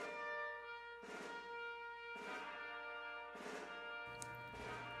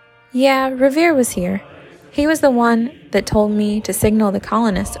Yeah, Revere was here. He was the one that told me to signal the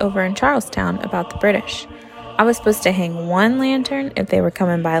colonists over in Charlestown about the British. I was supposed to hang 1 lantern if they were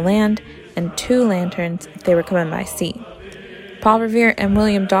coming by land and 2 lanterns if they were coming by sea. Paul Revere and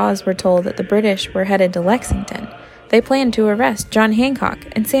William Dawes were told that the British were headed to Lexington. They planned to arrest John Hancock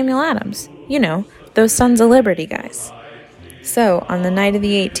and Samuel Adams. You know, those Sons of Liberty guys. So, on the night of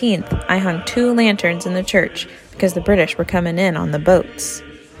the 18th, I hung 2 lanterns in the church because the British were coming in on the boats.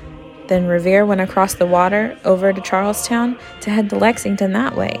 Then Revere went across the water over to Charlestown to head to Lexington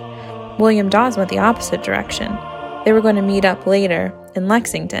that way. William Dawes went the opposite direction. They were going to meet up later in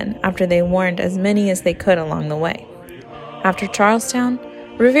Lexington after they warned as many as they could along the way. After Charlestown,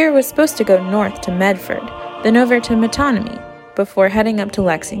 Revere was supposed to go north to Medford, then over to Metonomy, before heading up to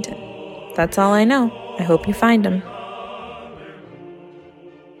Lexington. That's all I know. I hope you find him.